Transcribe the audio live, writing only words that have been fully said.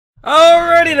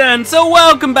Alrighty then, so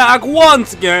welcome back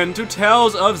once again to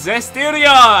Tales of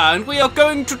Zestiria, and we are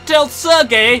going to tell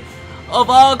Sergei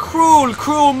of our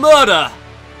cruel murder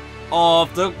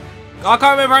of the... I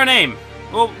can't remember her name.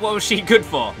 What was she good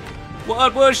for?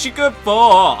 What was she good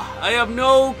for? I have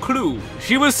no clue.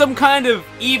 She was some kind of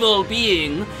evil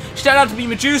being. She turned out to be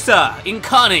Medusa,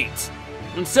 incarnate.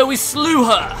 And so we slew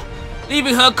her,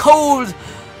 leaving her cold,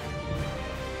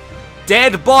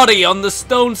 dead body on the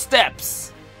stone steps.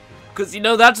 Because, you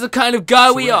know, that's the kind of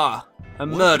guy we are. A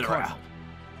murderer.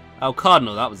 Oh,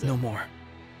 Cardinal, that was it. No more.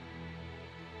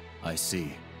 I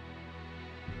see.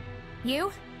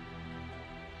 You?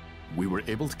 We were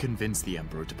able to convince the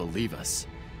Emperor to believe us,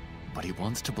 but he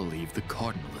wants to believe the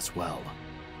Cardinal as well.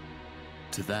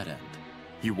 To that end,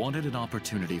 he wanted an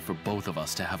opportunity for both of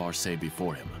us to have our say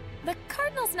before him. The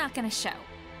Cardinal's not gonna show.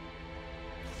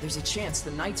 There's a chance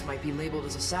the Knights might be labeled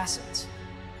as assassins.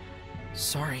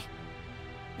 Sorry.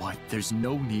 Why, there's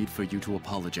no need for you to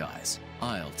apologize.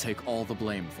 I'll take all the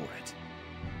blame for it.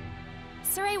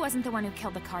 Saray wasn't the one who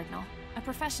killed the Cardinal. A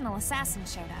professional assassin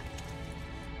showed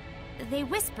up. They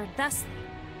whispered thusly,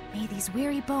 "May these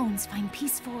weary bones find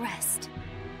peaceful rest."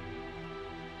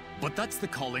 But that's the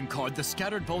calling card the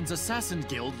Scattered Bones Assassin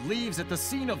Guild leaves at the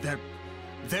scene of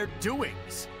their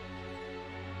doings.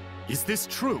 Is this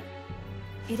true?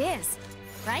 It is,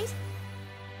 right?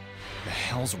 The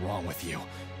hell's wrong with you?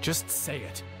 Just say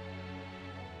it.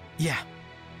 Yeah.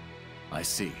 I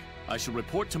see. I shall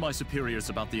report to my superiors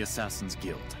about the Assassin's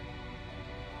Guild.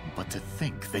 But to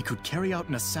think they could carry out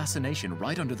an assassination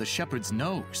right under the Shepard's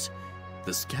nose.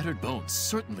 The Scattered Bones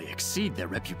certainly exceed their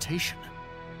reputation.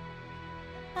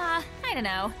 I don't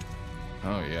know.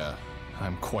 Oh yeah,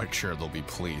 I'm quite sure they'll be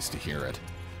pleased to hear it.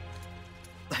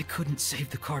 I couldn't save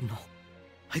the Cardinal.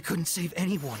 I couldn't save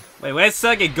anyone. Wait, where's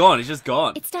Sergei gone? He's just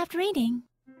gone. It stopped raining.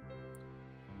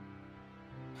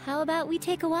 How about we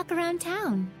take a walk around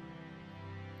town?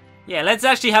 Yeah, let's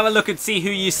actually have a look and see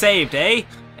who you saved, eh?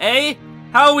 Eh?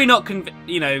 How are we not,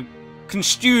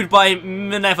 construed by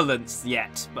malevolence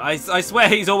yet? I swear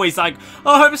he's always like,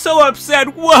 "Oh, I'm so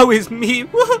upset, woe is me."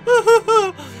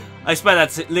 I swear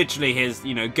that's literally his,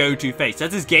 go-to face.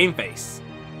 That's his game face.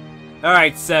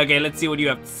 Alright, Sergei, let's see what you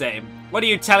have to say. What are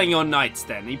you telling your knights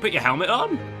then? You put your helmet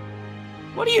on?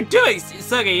 What are you doing?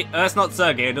 Sergei, that's not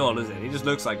Sergei at all, is it? He just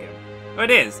looks like him. Oh, it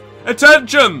is.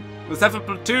 Attention! The 7th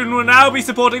platoon will now be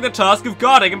supporting the task of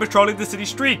guarding and patrolling the city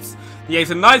streets. The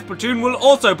 8th and 9th platoon will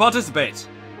also participate.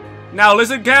 Now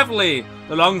listen carefully.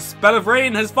 The long spell of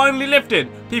rain has finally lifted.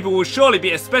 People will surely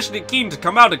be especially keen to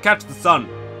come out and catch the sun.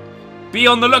 Be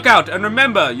on the lookout and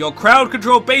remember your crowd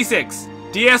control basics.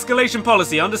 De-escalation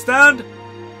policy, understand?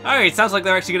 Alright, sounds like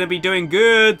they're actually going to be doing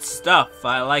good stuff.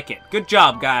 I like it. Good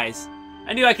job, guys.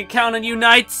 I knew I could count on you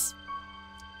knights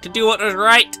to do what was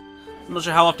right. I'm not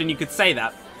sure how often you could say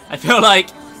that. I feel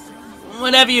like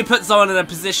whenever you put someone in a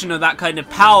position of that kind of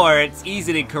power, it's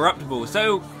easily corruptible.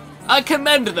 So, I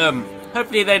commend them.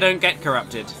 Hopefully they don't get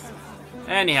corrupted.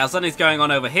 Anyhow, something's going on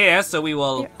over here, so we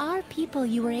will... There are people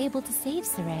you were able to save,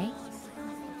 Saray.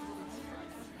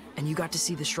 And you got to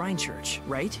see the Shrine Church,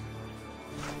 right?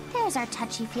 There's our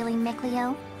touchy-feely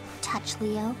Mikleo. Touch,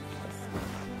 Leo.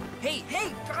 Hey!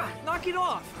 Knock it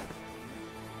off!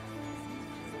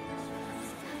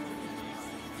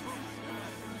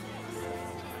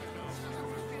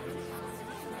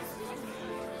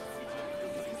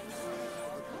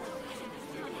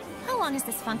 How long is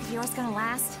this funk of yours gonna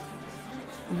last?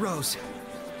 Rose.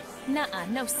 Nuh-uh,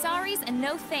 no sorries and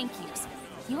no thank yous.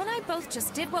 You and I both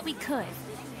just did what we could.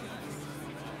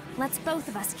 Let's both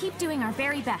of us keep doing our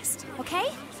very best,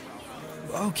 okay?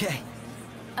 Okay.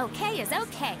 Okay is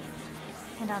okay.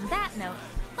 And on that note,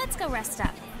 let's go rest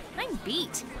up. I'm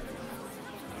beat.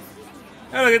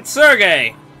 Oh, look at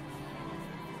Sergei!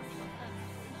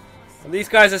 And these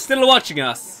guys are still watching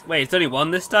us. Wait, it's only one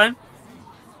this time?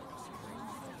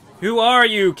 Who are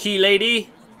you, key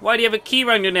lady? Why do you have a key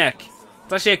around your neck?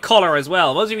 It's actually a collar as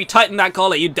well. Once you tighten that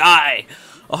collar, you die.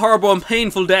 A horrible and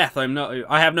painful death,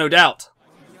 I have no doubt.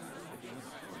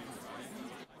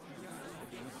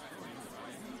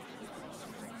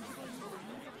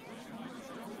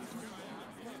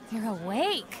 You're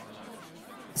awake.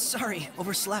 Sorry,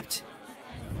 overslept.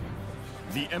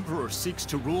 The Emperor seeks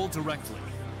to rule directly.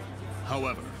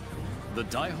 However, the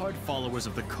die-hard followers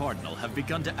of the Cardinal have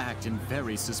begun to act in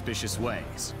very suspicious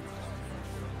ways.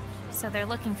 So they're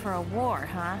looking for a war,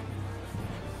 huh?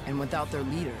 And without their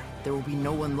leader, there will be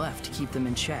no one left to keep them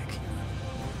in check.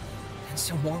 And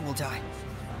so more will die.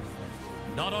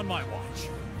 Not on my watch.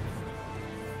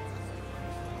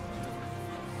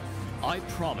 I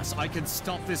promise I can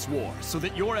stop this war so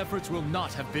that your efforts will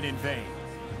not have been in vain.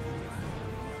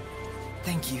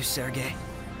 Thank you, Sergei.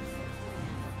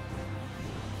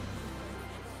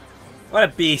 What a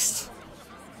beast.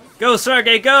 Go,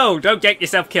 Sergei, go! Don't get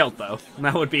yourself killed, though.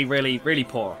 That would be really, really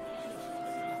poor.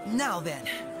 Now then.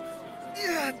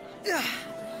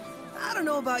 I don't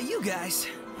know about you guys,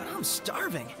 but I'm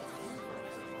starving.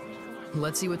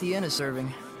 Let's see what the inn is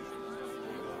serving.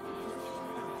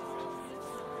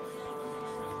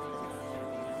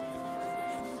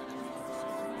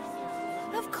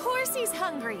 Of course he's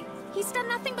hungry. He's done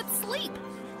nothing but sleep.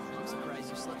 I'm surprised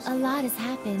you slept A lot has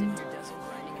happened.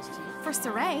 For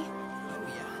Saray, Oh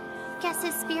yeah. Guess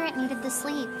his spirit needed the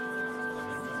sleep.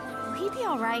 will he be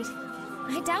alright?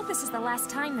 I doubt this is the last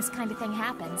time this kind of thing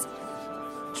happens.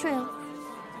 True.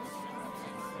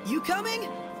 You coming?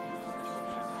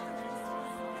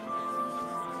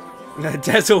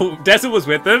 Dessel was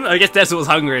with them? I guess Dessel was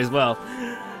hungry as well.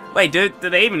 Wait, do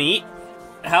they even eat?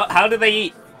 How do they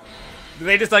eat? Do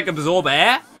they just like absorb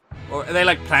air? Or are they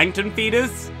like plankton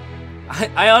feeders?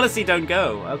 I honestly don't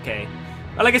go. Okay.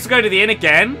 Well, I guess we'll go to the inn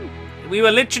again. We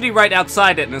were literally right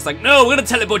outside it and it's like, no, we're gonna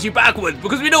teleport you backwards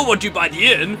because we don't want you by the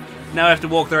inn. Now I have to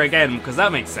walk there again because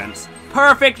that makes sense.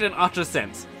 Perfect and utter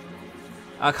sense.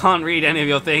 I can't read any of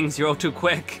your things, you're all too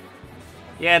quick.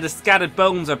 Yeah, the scattered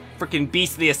bones are freaking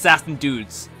beastly assassin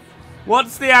dudes.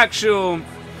 What's the actual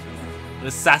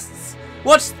assassins?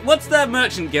 What's the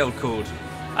merchant guild called?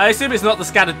 I assume it's not the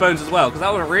scattered bones as well, because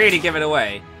that would really give it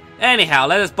away. Anyhow,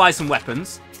 let us buy some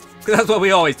weapons. Because that's what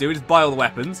we always do, we just buy all the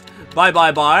weapons. Buy,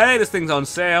 this thing's on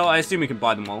sale. I assume we can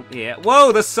buy them all. Yeah.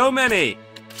 Whoa, there's so many!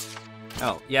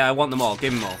 Oh, yeah, I want them all.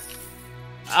 Give them all.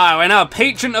 Alright, we're now a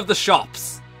patron of the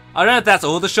shops. I don't know if that's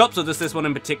all the shops or just this one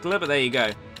in particular, but there you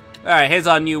go. Alright, here's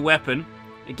our new weapon.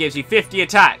 It gives you 50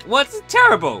 attack. What's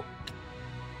terrible?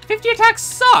 50 attack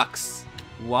sucks.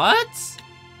 What?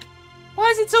 Why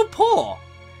is it so poor?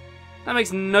 That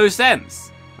makes no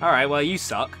sense. Alright, well, you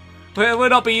suck. We'll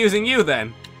not be using you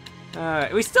then.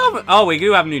 We still have... Oh, we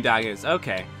do have new daggers.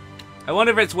 Okay. I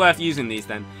wonder if it's worth using these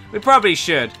then. We probably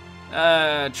should.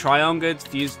 Try on goods,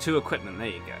 fuse to equipment. There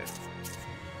you go.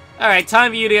 Alright,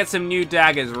 time for you to get some new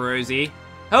daggers, Rosie.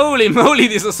 Holy moly,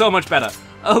 these are so much better.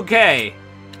 Okay.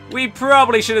 We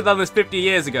probably should have done this 50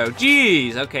 years ago.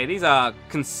 Jeez. Okay, these are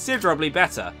considerably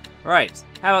better. Right,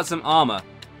 how about some armor?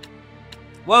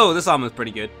 Whoa, this armor's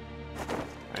pretty good.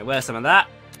 Alright, wear some of that.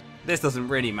 This doesn't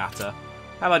really matter.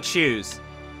 How about shoes?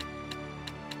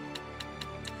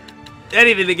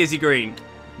 Anything that gives you green.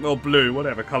 Or blue,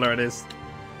 whatever color it is.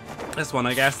 This one,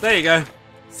 I guess. There you go.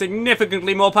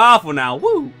 Significantly more powerful now.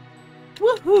 Woo!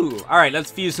 Woohoo! Alright,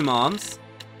 let's fuse some arms.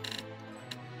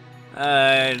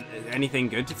 Anything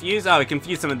good to fuse? Oh, we can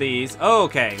fuse some of these. Oh,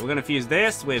 okay, we're gonna fuse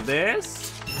this with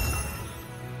this.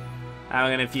 And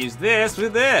we're gonna fuse this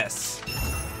with this.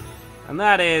 And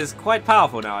that is quite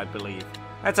powerful now, I believe.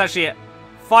 That's actually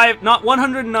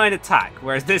 109 attack,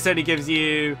 whereas this only gives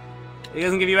you... It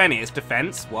doesn't give you any, it's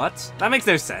defense. What? That makes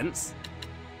no sense.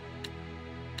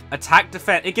 Attack,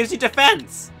 defense. It gives you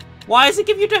defense. Why does it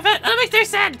give you defense? That makes no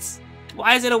sense.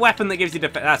 Why is it a weapon that gives you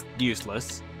defense? That's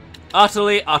useless.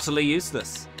 Utterly, utterly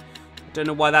useless. Don't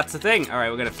know why that's a thing. Alright,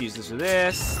 we're going to fuse this with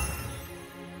this.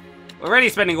 We're already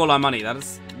spending all our money. That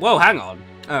is... Whoa, hang on.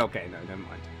 Oh, okay, no, never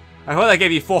mind. I thought I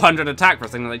gave you 400 attack for a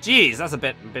second. Like, geez, that's a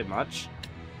bit much.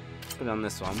 Put it on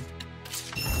this one.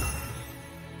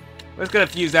 We're just going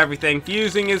to fuse everything.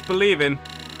 Fusing is believing.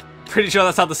 Pretty sure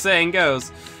that's how the saying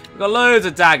goes. We've got loads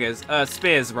of daggers.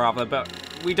 Spears, rather, but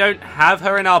we don't have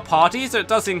her in our party, so it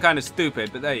does seem kind of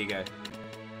stupid, but there you go.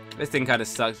 This thing kind of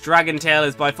sucks. Dragon Tail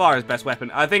is by far his best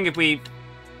weapon. I think if we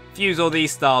fuse all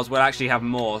these styles, we'll actually have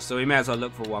more, so we may as well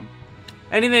look for one.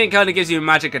 Anything that kind of gives you a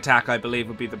magic attack, I believe,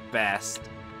 would be the best.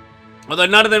 Although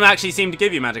none of them actually seem to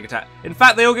give you magic attack. In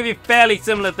fact, they all give you fairly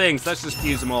similar things. Let's just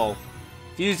fuse them all.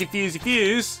 Fusey, fusey,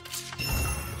 fuse.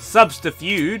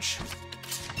 Subterfuge.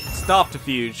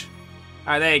 Starfterfuge.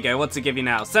 Alright, there you go. What's it give you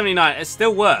now? 79. It's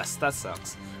still worse. That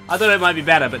sucks. I thought it might be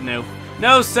better, but no.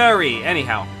 No, sorry.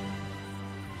 Anyhow.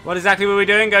 What exactly were we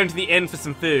doing? Going to the inn for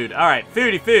some food. Alright,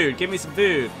 foodie food. Give me some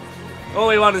food. All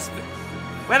we want is...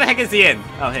 Where the heck is the inn?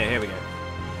 Oh, here we go.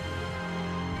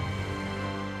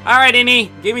 Alright,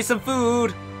 Innie. Give me some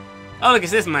food. Oh, look,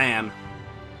 it's this man.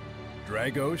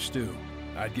 Drago stew.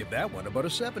 I'd give that one about a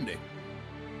 70.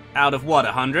 Out of what,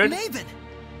 100? Maven!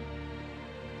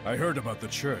 I heard about the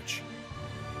church.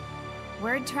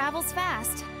 Word travels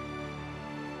fast.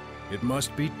 It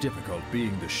must be difficult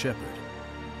being the Shepard.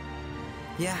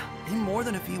 Yeah, in more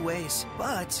than a few ways,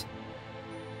 but...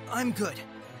 I'm good.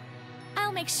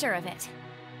 I'll make sure of it.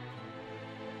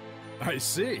 I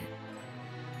see.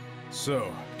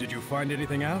 So, did you find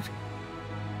anything out?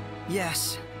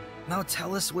 Yes. Now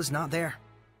Tellus was not there.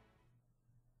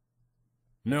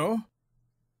 No?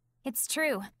 It's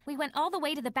true. We went all the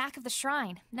way to the back of the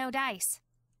shrine. No dice.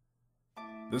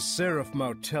 The Seraph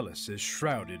Mautellus is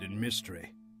shrouded in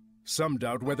mystery. Some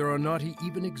doubt whether or not he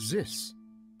even exists.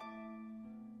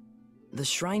 The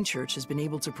Shrine Church has been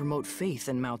able to promote faith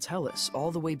in Mautellus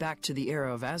all the way back to the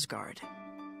era of Asgard.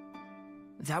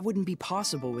 That wouldn't be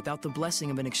possible without the blessing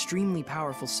of an extremely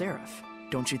powerful Seraph,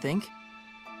 don't you think?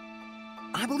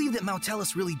 I believe that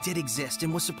Mautellus really did exist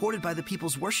and was supported by the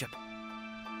people's worship.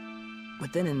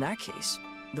 But then in that case,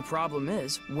 the problem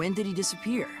is, when did he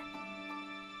disappear?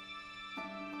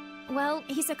 Well,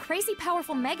 he's a crazy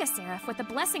powerful Mega Seraph with a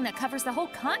blessing that covers the whole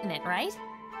continent, right?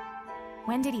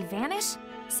 When did he vanish?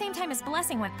 Same time his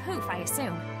blessing went poof, I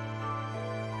assume.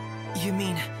 You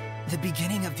mean the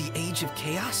beginning of the Age of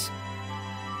Chaos?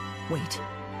 Wait,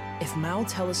 if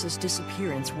Mautellus'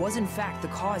 disappearance was in fact the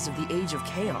cause of the Age of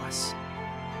Chaos...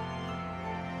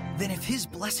 Then if his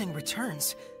blessing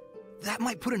returns, that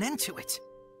might put an end to it.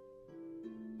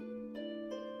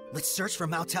 Let's search for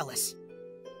Mautellus.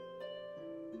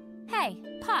 Hey,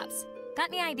 Pops, got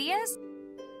any ideas?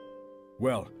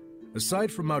 Well,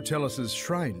 aside from Mautellus'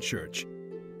 Shrine Church,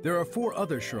 there are 4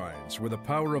 other shrines where the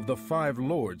power of the 5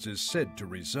 lords is said to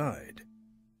reside.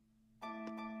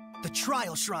 The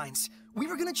Trial Shrines. We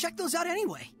were gonna check those out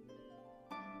anyway.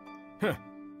 Huh,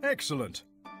 excellent.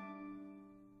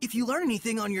 If you learn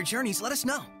anything on your journeys, let us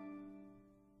know.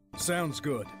 Sounds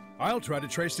good. I'll try to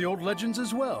trace the old legends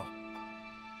as well.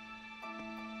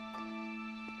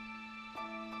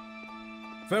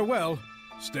 Farewell.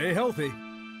 Stay healthy.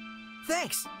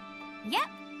 Thanks. Yep.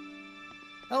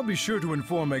 I'll be sure to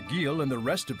inform Agil and the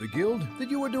rest of the guild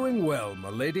that you are doing well, my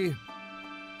lady.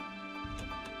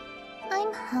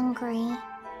 I'm hungry.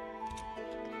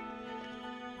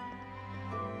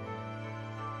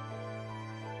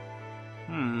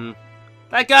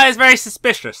 That guy is very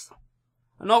suspicious.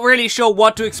 I'm not really sure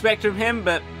what to expect from him,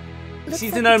 but he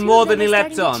seems to know more than he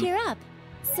lets on.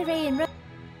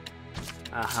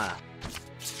 Uh-huh.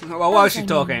 Well, why was she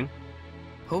talking?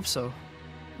 Hope so.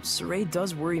 Saray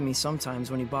does worry me sometimes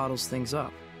when he bottles things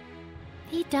up.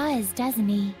 He does, doesn't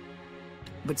he?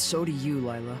 But so do you,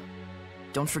 Lila.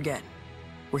 Don't forget,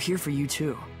 we're here for you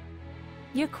too.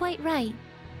 You're quite right.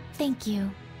 Thank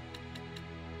you.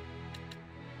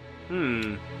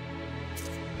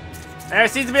 There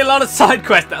seems to be a lot of side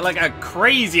quests, like a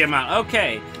crazy amount.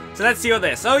 Okay, so let's see what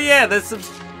this. Oh yeah, there's some...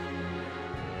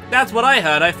 That's what I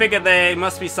heard. I figured they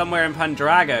must be somewhere in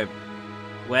Pendrago.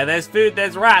 Where there's food,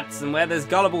 there's rats, and where there's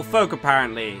gullible folk,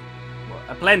 apparently.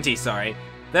 Well, plenty, sorry.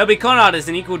 There'll be con artists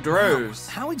in equal droves.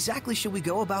 Wow. How exactly should we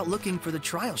go about looking for the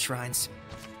Trial Shrines?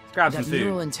 Let's grab some That food.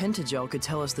 mineral intentagel could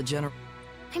tell us the general...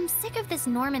 I'm sick of this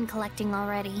Norman collecting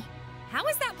already. How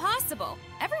is that possible?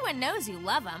 Everyone knows you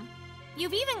love him.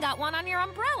 You've even got one on your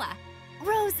umbrella.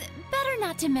 Rose, better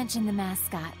not to mention the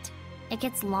mascot. It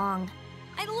gets long.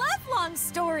 I love long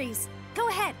stories. Go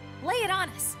ahead, lay it on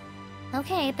us.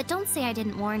 Okay, but don't say I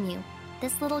didn't warn you.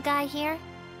 This little guy here?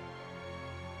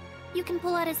 You can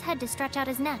pull out his head to stretch out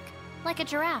his neck, like a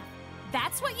giraffe.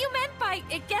 That's what you meant by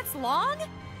it gets long?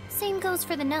 Same goes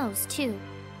for the nose, too.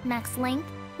 Max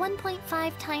length,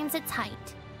 1.5 times its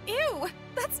height. Ew,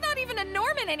 that's not even a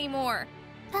Norman anymore.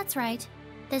 That's right.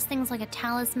 This thing's like a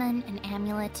talisman, an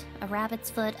amulet, a rabbit's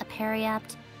foot, a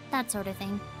periapt, that sort of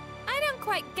thing. I don't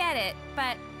quite get it,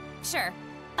 but sure.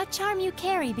 A charm you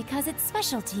carry because it's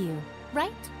special to you,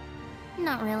 right?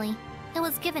 Not really. It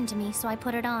was given to me, so I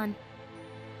put it on.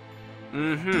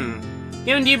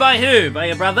 Given to you by who? By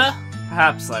your brother?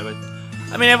 Perhaps I would.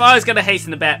 I mean, if I was going to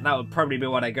hasten the bet, that would probably be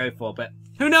what I go for, but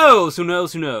who knows? Who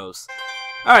knows? Who knows?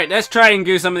 Alright, let's try and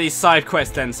do some of these side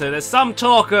quests then. So there's some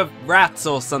talk of rats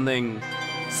or something.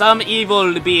 Some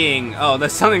evil being. Oh,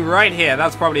 there's something right here.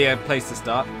 That's probably a place to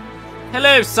start.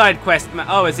 Hello, side quest.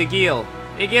 Oh, it's Agil.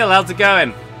 Agil, how's it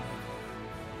going?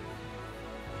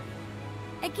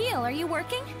 Agil, are you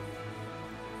working?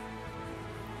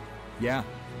 Yeah,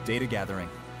 data gathering.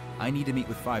 I need to meet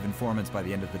with 5 informants by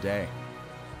the end of the day.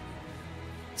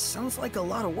 Sounds like a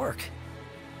lot of work.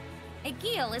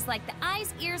 Agil is like the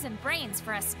eyes, ears, and brains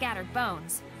for us scattered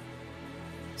bones.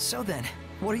 So then,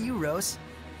 what are you, Rose?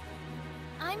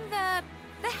 I'm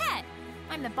the head.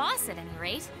 I'm the boss at any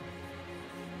rate.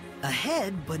 A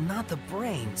head, but not the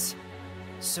brains.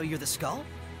 So you're the skull?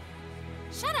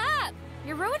 Shut up!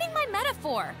 You're ruining my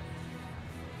metaphor.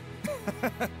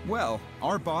 Well,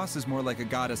 our boss is more like a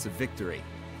goddess of victory.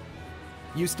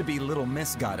 Used to be Little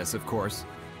Miss Goddess, of course.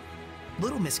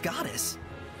 Little Miss Goddess?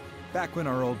 Back when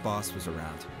our old boss was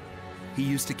around. He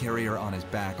used to carry her on his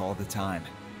back all the time.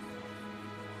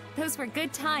 Those were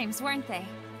good times, weren't they?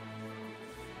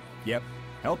 Yep.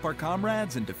 Help our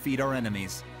comrades and defeat our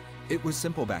enemies. It was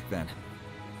simple back then.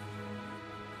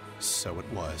 So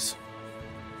it was.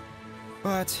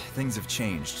 But things have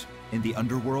changed. In the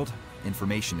underworld,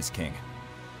 information is king.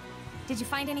 Did you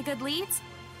find any good leads?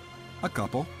 A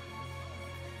couple.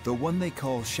 The one they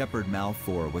call Shepard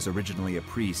Malfour was originally a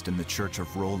priest in the Church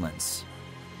of Rollins.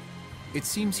 It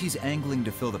seems he's angling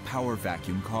to fill the power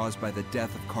vacuum caused by the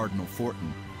death of Cardinal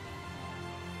Fortin.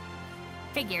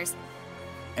 Figures.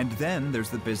 And then there's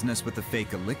the business with the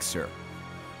fake elixir.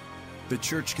 The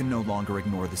Church can no longer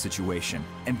ignore the situation,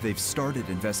 and they've started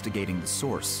investigating the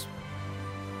source.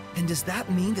 And does that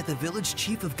mean that the village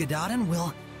chief of Gadadin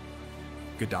will...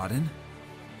 Gadadin?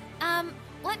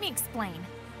 Let me explain.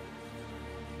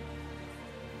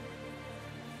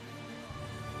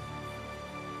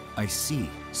 I see.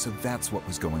 So that's what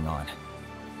was going on.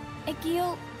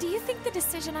 Egil, do you think the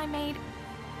decision I made...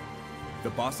 The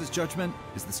boss's judgment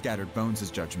is the Scattered Bones'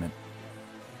 judgment.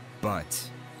 But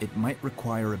it might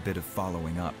require a bit of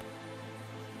following up.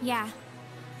 Yeah,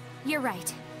 you're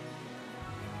right.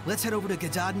 Let's head over to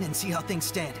Gadadin and see how things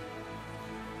stand.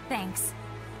 Thanks.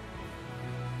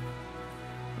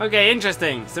 Okay,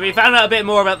 interesting. So we found out a bit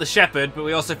more about the Shepard, but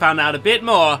we also found out a bit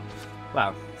more...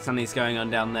 Well, something's going on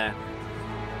down there.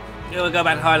 We'll go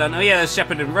back to Highland. Oh yeah, there's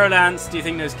Shepard and Rolance. Do you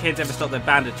think those kids ever stop their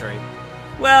banditry?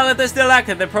 Well, if they're still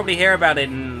active, they'll probably hear about it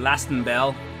in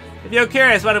Lastenbell. If you're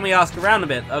curious, why don't we ask around a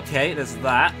bit? Okay, there's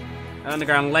that.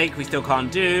 Underground Lake we still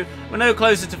can't do. We're no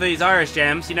closer to these Irish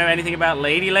gems. You know anything about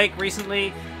Lady Lake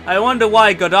recently? I wonder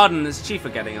why Gadadin is chief are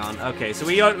getting on. Okay, so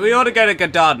we ought to go to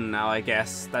Gadadin now, I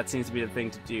guess. That seems to be the thing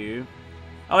to do.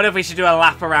 I wonder if we should do a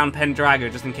lap around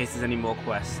Pendrago just in case there's any more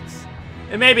quests.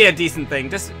 It may be a decent thing.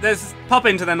 Just pop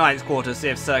into the Knight's Quarters, see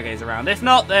if Sergei's around. If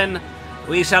not, then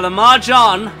we shall march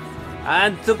on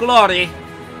and to glory.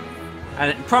 And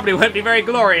it probably won't be very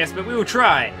glorious, but we will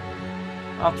try.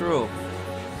 After all.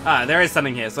 Ah, there is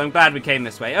something here, so I'm glad we came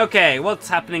this way. Okay, what's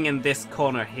happening in this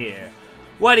corner here?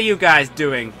 What are you guys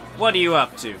doing? What are you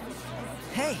up to?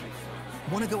 Hey,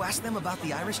 wanna go ask them about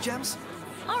the Irish gems?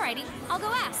 Alrighty, I'll go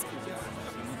ask.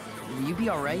 Will you be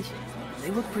alright?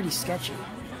 They look pretty sketchy.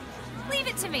 Leave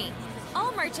it to me.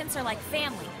 All merchants are like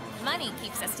family. Money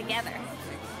keeps us together.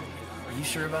 Are you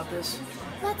sure about this?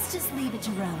 Let's just leave it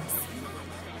to Rose.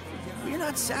 We're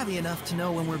not savvy enough to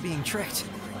know when we're being tricked.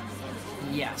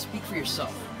 Yeah, speak for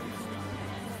yourself.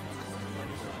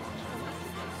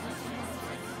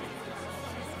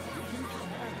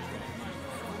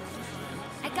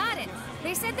 I got it.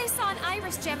 They said they saw an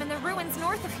Irish gem in the ruins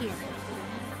north of here.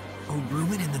 A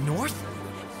ruin in the north?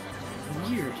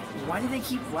 Weird. Why do they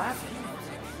keep laughing?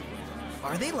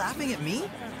 Are they laughing at me?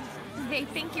 They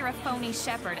think you're a phony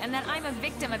Shepard and that I'm a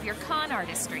victim of your con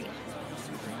artistry.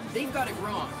 They've got it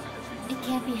wrong. It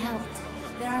can't be helped.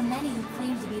 There are many who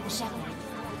claim to be the Shepard.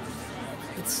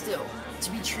 But still,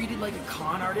 to be treated like a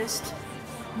con artist?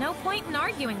 No point in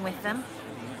arguing with them.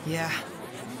 Yeah.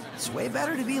 It's way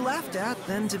better to be laughed at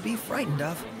than to be frightened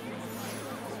of.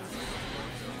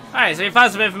 Alright, so we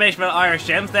found some information about Irish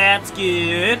gems. That's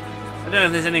good. I don't know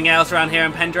if there's anything else around here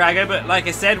in Pendrago, but like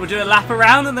I said, we'll do a lap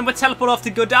around and then we'll teleport off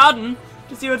to Gadadin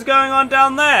to see what's going on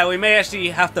down there. We may actually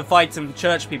have to fight some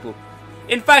church people.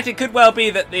 In fact, it could well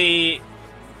be that the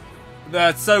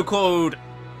so-called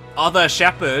other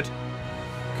Shepard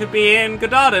could be in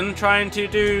Gadadin trying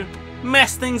to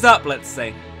mess things up, let's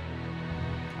say.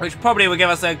 Which probably will give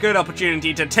us a good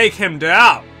opportunity to take him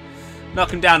down.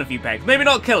 Knock him down a few pegs. Maybe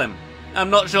not kill him.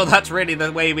 I'm not sure that's really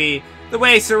the way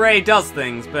Saray does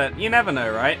things, but you never know,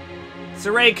 right?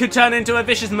 Saray could turn into a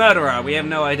vicious murderer, we have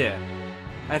no idea.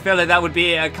 I feel like that would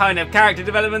be a kind of character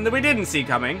development that we didn't see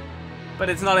coming, but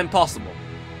it's not impossible.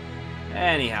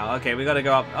 Anyhow, okay, we gotta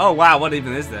go up. Oh wow, what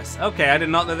even is this? Okay, I did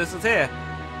not know this was here.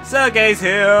 Sergei's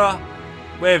here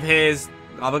with his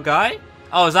other guy?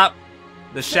 Oh, is that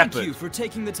the Shepard? Thank you for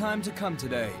taking the time to come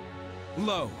today.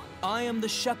 Lo, I am the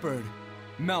Shepard,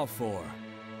 Malfour.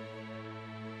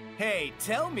 Hey,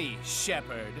 tell me,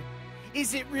 Shepard,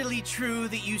 is it really true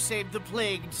that you saved the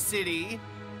plagued city?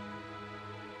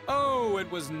 Oh, it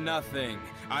was nothing.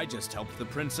 I just helped the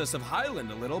Princess of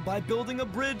Highland a little by building a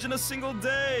bridge in a single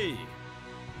day.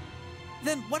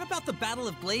 Then what about the Battle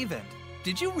of Glavend?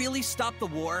 Did you really stop the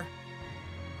war?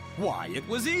 Why, it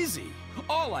was easy.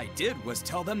 All I did was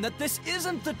tell them that this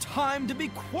isn't the time to be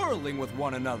quarreling with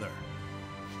one another.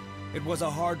 It was a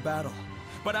hard battle,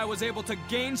 but I was able to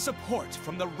gain support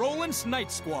from the Roland's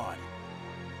Knight Squad.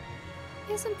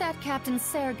 Isn't that Captain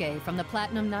Sergei from the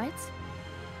Platinum Knights?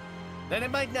 Then it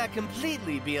might not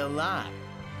completely be a lie.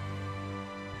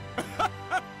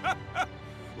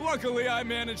 Luckily, I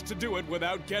managed to do it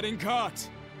without getting caught.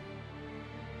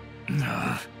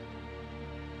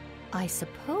 I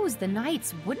suppose the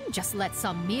Knights wouldn't just let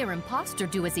some mere imposter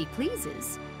do as he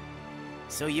pleases.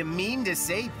 So you mean to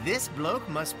say this bloke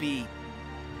must be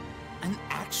an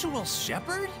actual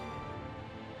Shepard?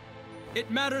 It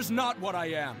matters not what I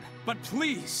am, but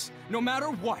please, no matter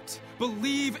what,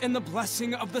 believe in the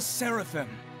blessing of the Seraphim.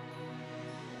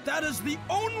 That is the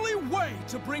only way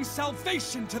to bring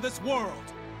salvation to this world.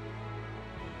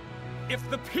 If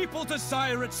the people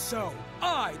desire it so,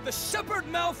 I, the Shepherd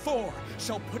Malfour,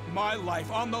 shall put my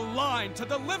life on the line to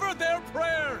deliver their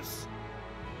prayers.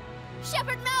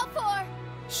 Shepard Malfour!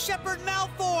 Shepard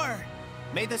Malfour!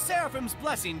 May the Seraphim's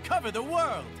blessing cover the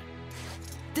world!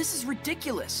 This is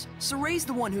ridiculous. Soray's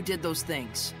the one who did those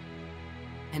things.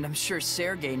 And I'm sure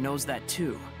Sergei knows that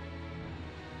too.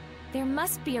 There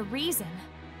must be a reason.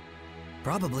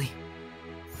 Probably.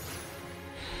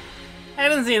 It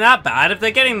doesn't seem that bad. If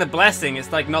they're getting the blessing,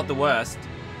 it's like not the worst.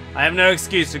 I have no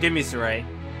excuse, forgive me, Saray.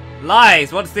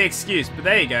 Lies, what's the excuse? But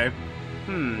there you go.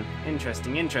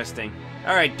 Interesting, interesting.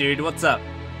 Alright, dude, what's up?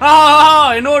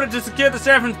 Ah! In order to secure the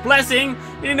Seraphim's blessing,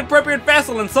 you need an appropriate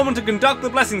vessel and someone to conduct the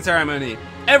blessing ceremony.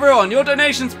 Everyone, your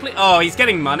donations, please. Oh, he's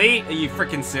getting money? Are you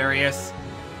freaking serious?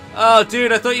 Oh,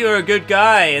 dude, I thought you were a good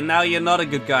guy, and now you're not a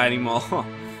good guy anymore.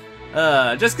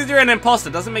 Just because you're an imposter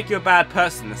doesn't make you a bad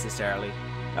person, necessarily.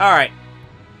 Alright.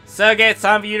 Sergei, it's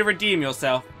time for you to redeem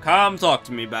yourself. Come talk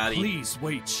to me, buddy. Please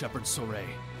wait, Shepard Soray.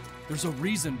 There's a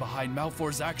reason behind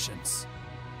Malfour's actions.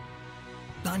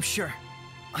 I'm sure.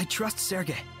 I trust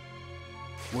Sergei.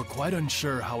 We're quite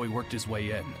unsure how he worked his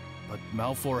way in, but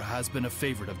Malfour has been a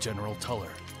favorite of General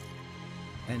Tuller.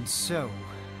 And so,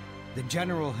 the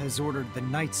General has ordered the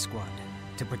Knight Squad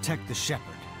to protect the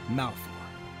Shepherd, Malfour.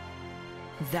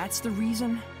 That's the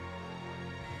reason?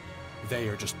 They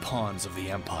are just pawns of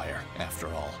the Empire, after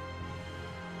all.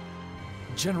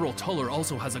 General Tuller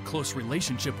also has a close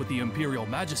relationship with the Imperial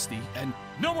Majesty, and...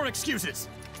 No more excuses!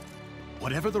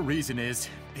 Whatever the reason is,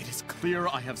 it is clear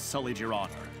I have sullied your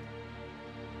honor.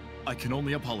 I can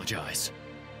only apologize.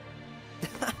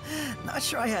 Not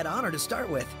sure I had honor to start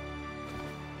with.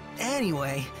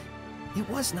 Anyway, it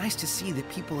was nice to see that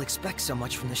people expect so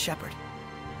much from the Shepherd.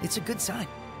 It's a good sign.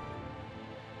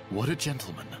 What a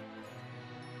gentleman.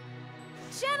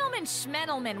 Gentlemen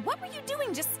schmentelman, what were you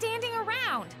doing just standing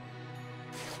around?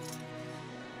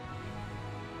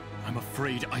 I'm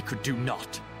afraid I could do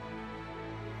naught.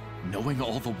 Knowing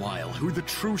all the while who the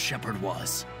true Shepherd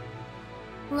was.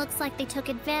 Looks like they took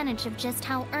advantage of just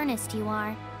how earnest you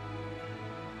are.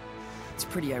 It's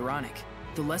pretty ironic.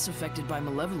 The less affected by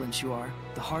malevolence you are,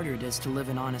 the harder it is to live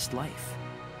an honest life.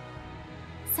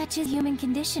 Such is human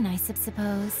condition, I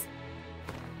suppose.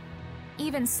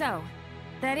 Even so,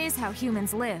 that is how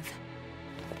humans live.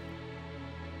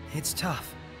 It's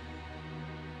tough.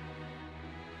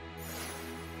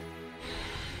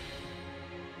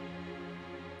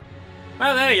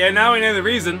 Well, there you go, now we know the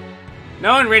reason.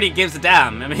 No one really gives a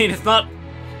damn. I mean, it's not...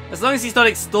 As long as he's not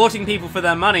extorting people for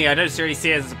their money, I don't really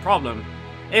see it as a problem.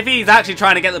 If he's actually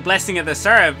trying to get the blessing of the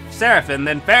Seraphim,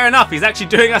 then fair enough, he's actually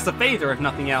doing us a favor, if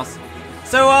nothing else.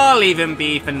 So I'll leave him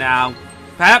be for now.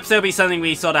 Perhaps there'll be something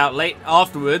we sort out late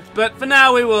afterwards, but for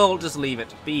now we will just leave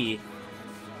it be.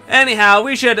 Anyhow,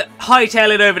 we should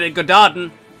hightail it over to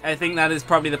Godarden. I think that is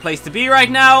probably the place to be right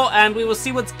now, and we will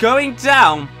see what's going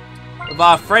down with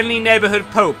our friendly neighborhood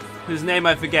Pope, whose name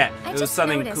I forget. It was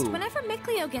something noticed, cool. Whenever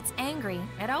Mikleo gets angry,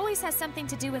 it always has something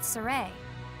to do with Saray.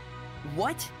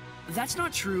 What? That's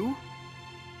not true.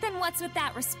 Then what's with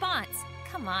that response?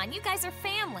 Come on, you guys are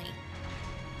family.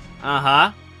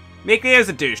 Uh-huh. Mikleo's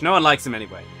a douche. No one likes him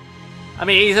anyway. I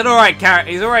mean, he's an alright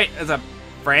character. He's alright as a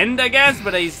friend, I guess,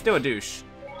 but he's still a douche.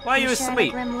 Why are you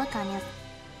asleep? Grim look on your...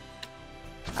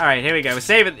 Alright, here we go. We'll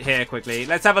save it here quickly.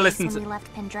 Let's have a listen when to... we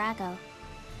left Pendrago.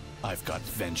 I've got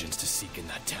vengeance to seek in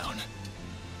that town.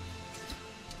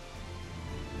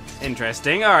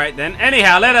 Interesting. Alright then.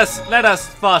 Anyhow, let us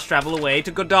fast travel away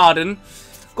to Godarden.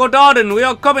 Godarden, we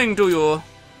are coming to you.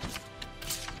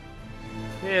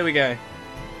 Here we go.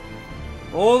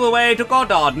 All the way to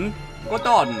Godarden.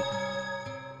 Godarden.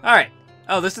 Alright.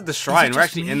 Oh, this is the shrine. We're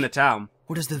actually in the town.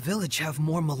 Or does the village have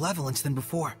more malevolence than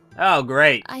before? Oh,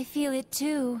 great. I feel it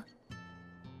too.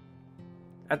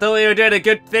 I thought we were doing a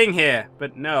good thing here,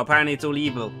 but no, apparently it's all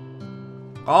evil.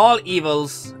 All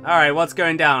evils. Alright, what's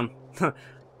going down?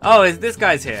 Oh, this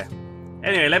guy's here.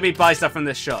 Anyway, let me buy stuff from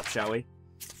this shop, shall we?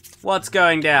 What's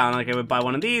going down? Okay, we'll buy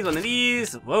one of these, one of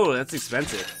these. Whoa, that's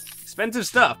expensive. Expensive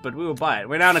stuff, but we will buy it.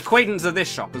 We're now an acquaintance of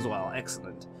this shop as well.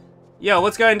 Excellent. Yo,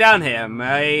 what's going down here,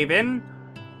 Maven?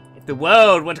 If the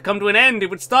world were to come to an end, it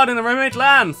would start in the remote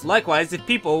lands. Likewise, if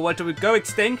people were to go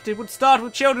extinct, it would start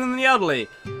with children and the elderly.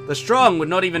 The strong would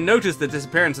not even notice the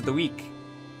disappearance of the weak.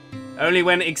 Only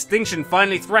when extinction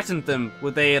finally threatened them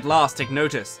would they at last take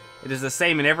notice. It is the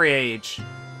same in every age.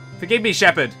 Forgive me,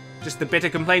 Shepard. Just the bitter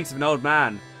complaints of an old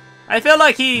man. I feel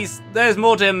like there's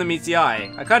more to him than meets the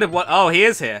eye. I kind of want... Oh, he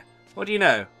is here. What do you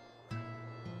know?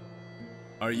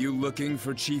 Are you looking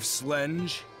for Chief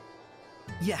Slenge?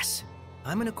 Yes.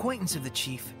 I'm an acquaintance of the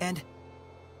Chief, and...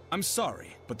 I'm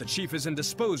sorry, but the Chief is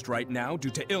indisposed right now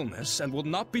due to illness and will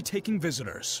not be taking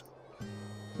visitors.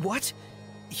 What?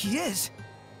 He is?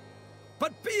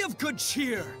 But be of good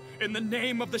cheer! In the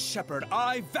name of the Shepherd,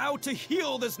 I vow to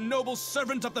heal this noble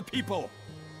servant of the people!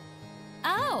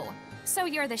 Oh, so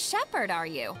you're the Shepherd, are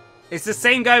you? It's the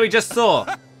same guy we just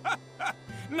saw.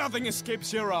 Nothing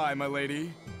escapes your eye, my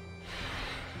lady.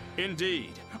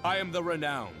 Indeed, I am the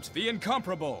renowned, the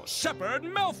incomparable Shepard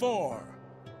Malfour!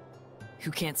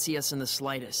 Who can't see us in the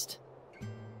slightest.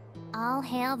 All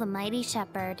hail the mighty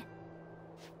Shepard.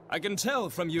 I can tell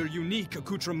from your unique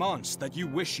accoutrements that you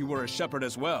wish you were a Shepherd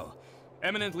as well.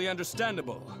 Eminently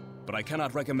understandable, but I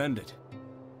cannot recommend it.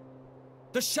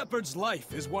 The Shepherd's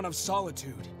life is one of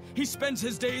solitude. He spends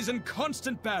his days in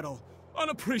constant battle,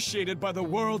 unappreciated by the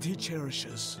world he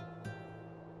cherishes.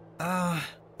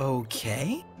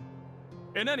 Okay?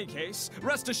 In any case,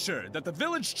 rest assured that the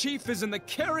village chief is in the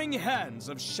caring hands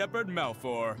of Shepard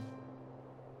Malfour.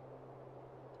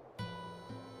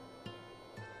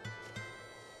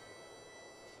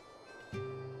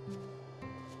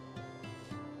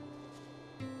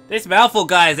 This Malfour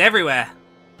guy is everywhere.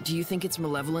 Do you think it's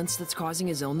malevolence that's causing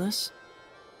his illness?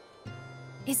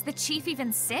 Is the Chief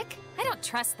even sick? I don't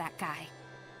trust that guy.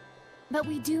 But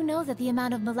we do know that the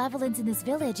amount of malevolence in this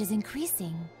village is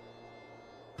increasing.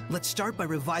 Let's start by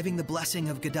reviving the blessing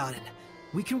of Gadadin.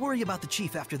 We can worry about the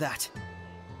Chief after that.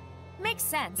 Makes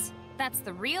sense. That's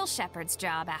the real Shepherd's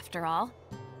job, after all.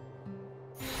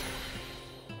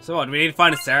 So what, do we need to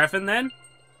find a Seraphim then?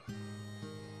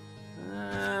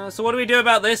 So what do we do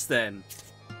about this then?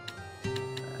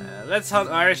 Let's hunt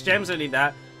Irish gems, don't need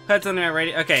that. Heard something about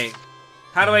radio. Okay,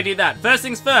 how do I do that? First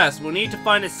things first, we'll need to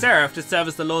find a Seraph to serve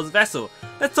as the Lord's vessel.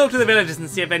 Let's talk to the villagers and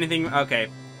see if anything... Okay,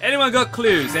 anyone got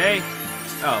clues, eh?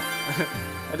 Oh,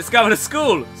 I discovered a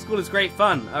school. School is great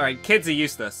fun. Alright, kids are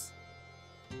useless.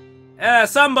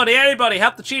 Somebody, anybody,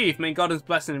 help the Chief. May God's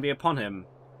blessing be upon him.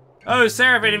 Oh,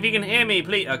 Seraphim, if you can hear me,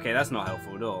 please... Okay, that's not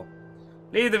helpful at all.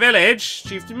 Leave the village,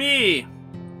 Chief to me.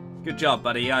 Good job,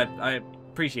 buddy. I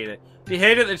appreciate it. If you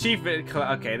hate it, the Chief...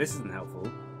 Okay, this isn't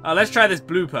helpful. Let's try this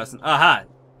blue person. Aha!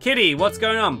 Kitty, what's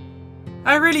going on?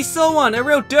 I really saw one! A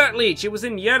real dirt leech! It was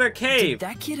in Yerder Cave! Did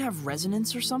that kid have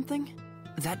resonance or something?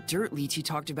 That dirt leech he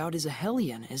talked about is a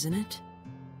Hellion, isn't it?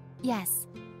 Yes.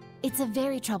 It's a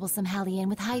very troublesome Hellion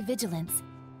with high vigilance.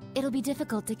 It'll be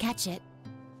difficult to catch it.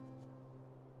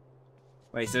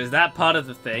 Wait, so is that part of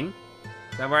the thing?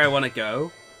 Is that where I want to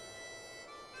go?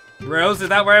 Rose, is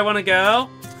that where I want to go?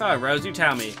 Oh, Rose, you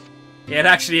tell me. Yeah, it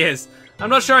actually is. I'm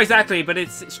not sure exactly, but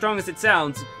it's as strong as it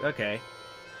sounds. Okay.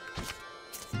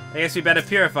 I guess we better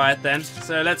purify it then.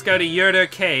 So let's go to Yerder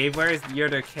Cave. Where is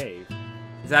Yerder Cave?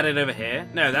 Is that it over here?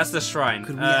 No, that's the shrine.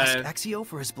 Could we ask Exio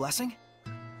for his blessing?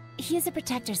 He is a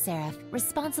protector seraph,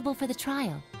 responsible for the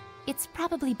trial. It's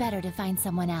probably better to find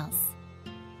someone else.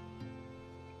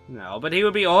 No, but he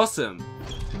would be awesome.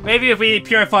 Maybe if we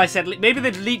purify said... Maybe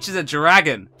the leech is a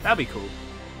dragon. That'd be cool.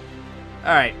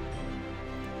 Alright.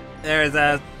 There is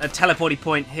a teleporting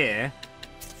point here.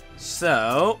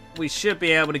 So, we should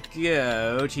be able to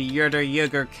go to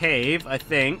Yerder Cave, I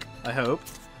think. I hope.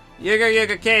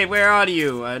 Yerder Cave, where are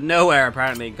you? Nowhere,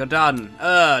 apparently. Gadadin.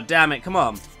 Damn it, come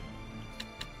on.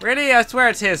 Really? I swear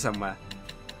it's here somewhere.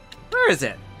 Where is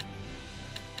it?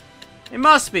 It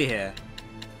must be here.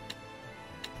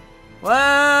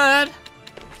 What?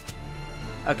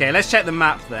 Okay, let's check the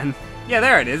map then. Yeah,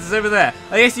 there it is. It's over there.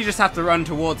 I guess you just have to run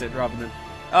towards it rather than...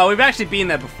 Oh, we've actually been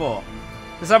there before.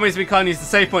 For some reason we can't use the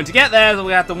save point to get there, so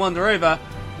we have to wander over.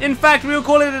 In fact, we will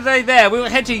call it a day there. We will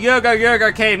head to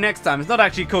Yerder Cave next time. It's not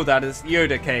actually called that, it's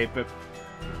Yerder Cave, but...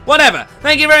 Whatever.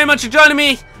 Thank you very much for joining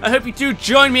me. I hope you do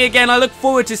join me again. I look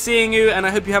forward to seeing you, and I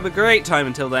hope you have a great time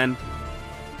until then.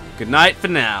 Good night for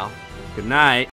now. Good night.